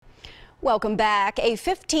Welcome back. A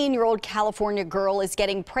 15-year-old California girl is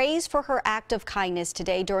getting praise for her act of kindness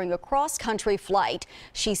today during a cross-country flight.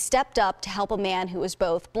 She stepped up to help a man who is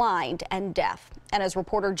both blind and deaf. And as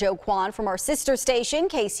reporter Joe Kwan from our sister station,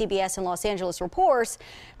 KCBS in Los Angeles, reports,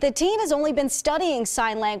 the teen has only been studying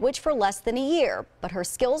sign language for less than a year, but her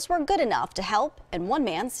skills were good enough to help in one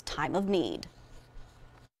man's time of need.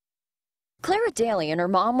 Clara Daly and her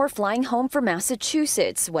mom were flying home from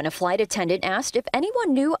Massachusetts when a flight attendant asked if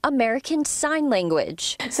anyone knew American Sign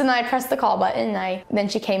Language. So then I pressed the call button, and then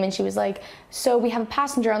she came and she was like, so we have a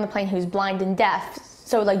passenger on the plane who's blind and deaf.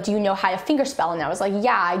 So like, do you know how to fingerspell? And I was like,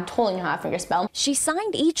 yeah, I totally know how to fingerspell. She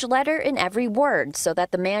signed each letter in every word so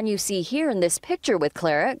that the man you see here in this picture with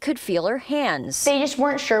Clara could feel her hands. They just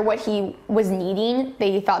weren't sure what he was needing.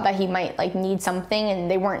 They thought that he might need something,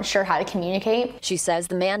 and they weren't sure how to communicate. She says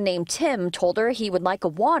the man named Tim told her he would like a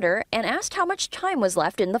water and asked how much time was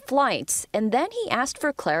left in the flights. And then he asked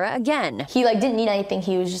for Clara again. He didn't need anything.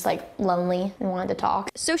 He was just lonely and wanted to talk.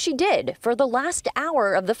 So she did for the last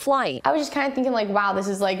hour of the flight. I was just kind of thinking wow, this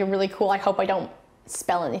is really cool. I hope I don't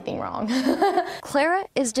spell anything wrong. Clara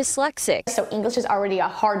is dyslexic. So English is already a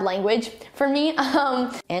hard language for me.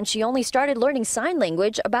 And she only started learning sign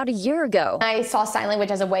language about a year ago. I saw sign language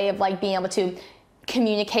as a way of being able to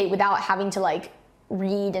communicate without having to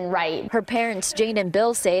read and write. Her parents, Jane and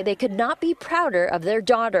Bill, say they could not be prouder of their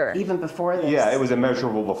daughter. Even before this? Yeah, it was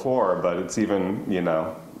immeasurable before, but it's even,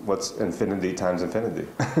 what's infinity times infinity?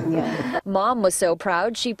 Yeah. Mom was so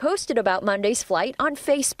proud she posted about Monday's flight on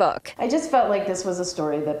Facebook. I just felt like this was a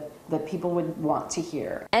story that people would want to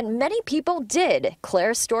hear. And many people did.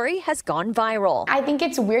 Claire's story has gone viral. I think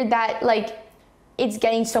it's weird that it's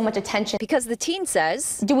getting so much attention. Because the teen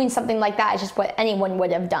says doing something like that is just what anyone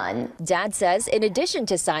would have done. Dad says in addition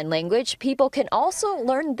to sign language, people can also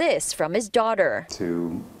learn this from his daughter.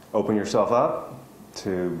 To open yourself up,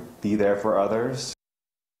 to be there for others.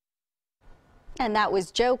 And that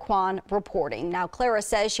was Joe Kwan reporting. Now, Clara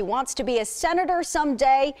says she wants to be a senator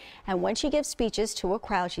someday, and when she gives speeches to a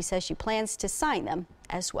crowd, she says she plans to sign them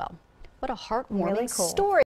as well. What a heartwarming story.